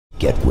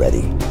Get ready.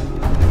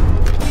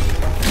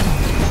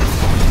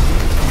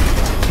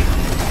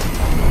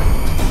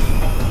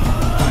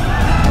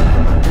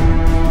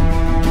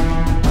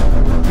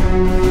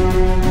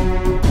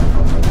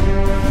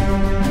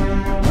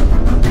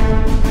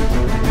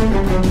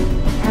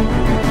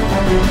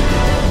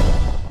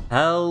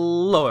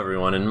 Hello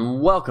everyone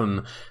and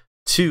welcome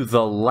to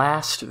the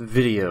last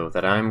video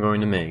that I'm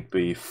going to make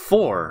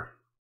before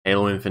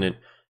Halo Infinite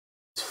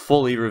is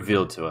fully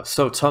revealed to us.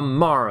 So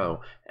tomorrow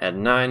at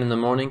 9 in the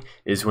morning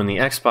is when the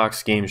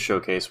Xbox Game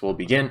Showcase will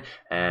begin,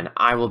 and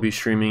I will be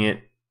streaming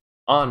it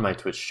on my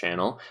Twitch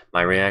channel.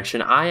 My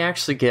reaction: I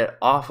actually get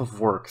off of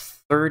work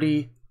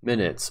 30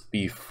 minutes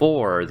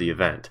before the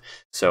event,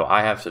 so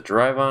I have to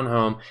drive on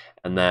home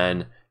and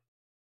then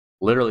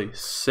literally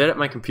sit at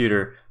my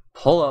computer,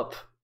 pull up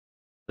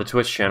the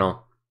Twitch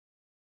channel,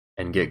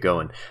 and get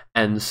going.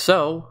 And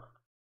so,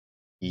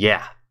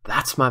 yeah,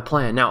 that's my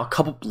plan. Now, a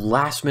couple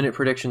last minute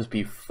predictions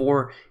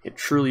before it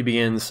truly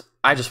begins.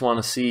 I just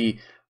want to see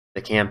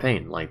the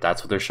campaign. Like,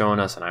 that's what they're showing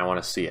us, and I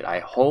want to see it. I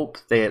hope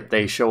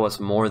they show us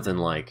more than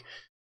like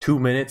 2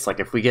 minutes.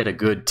 Like, if we get a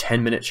good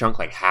 10-minute chunk,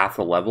 like half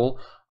a level,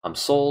 I'm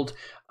sold.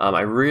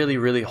 I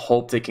really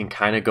hope they can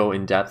kind of go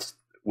in depth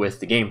with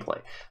the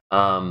gameplay.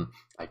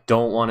 I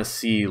don't want to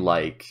see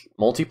like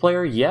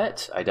multiplayer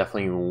yet. I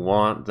definitely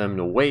want them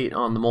to wait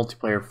on the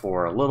multiplayer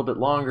for a little bit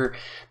longer,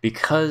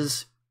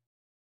 because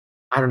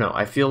I don't know,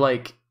 I feel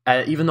like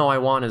even though I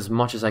want as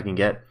much as I can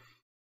get,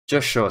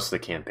 just show us the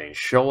campaign,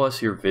 show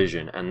us your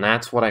vision, and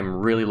that's what I'm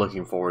really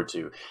looking forward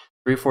to.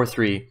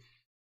 343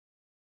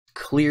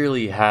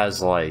 clearly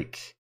has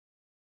like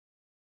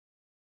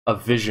a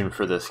vision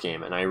for this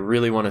game, and I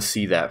really want to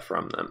see that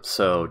from them.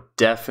 So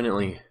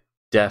definitely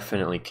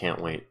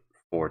can't wait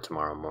for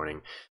tomorrow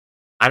morning.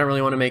 I don't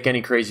really want to make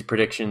any crazy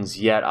predictions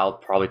yet. I'll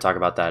probably talk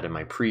about that in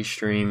my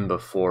pre-stream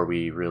before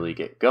we really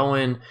get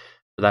going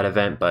for that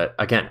event. But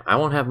again, I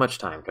won't have much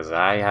time because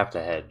I have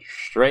to head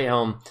straight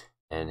home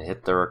and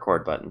hit the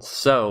record button.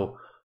 So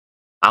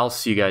I'll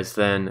see you guys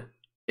then.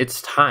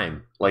 It's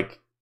time.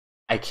 Like,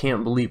 I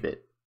can't believe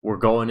it. We're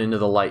going into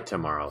the light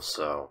tomorrow.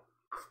 So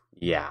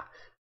yeah,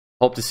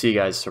 hope to see you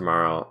guys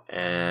tomorrow.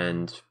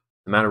 And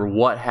no matter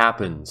what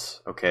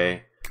happens,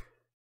 okay,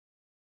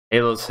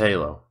 Halo's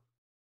Halo.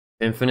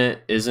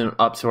 Infinite isn't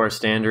up to our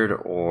standard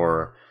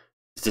or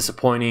it's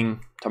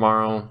disappointing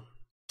tomorrow. We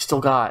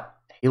still got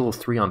Halo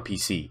 3 on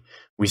PC.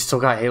 We still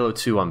got Halo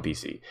 2 on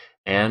PC.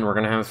 And we're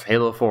going to have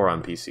Halo 4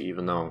 on PC,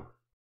 even though,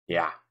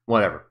 yeah,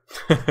 whatever.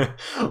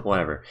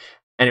 Whatever.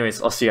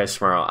 Anyways, I'll see you guys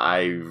tomorrow.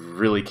 I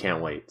really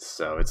can't wait.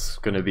 So it's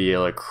going to be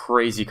a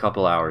crazy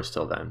couple hours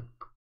till then.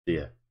 See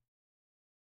ya.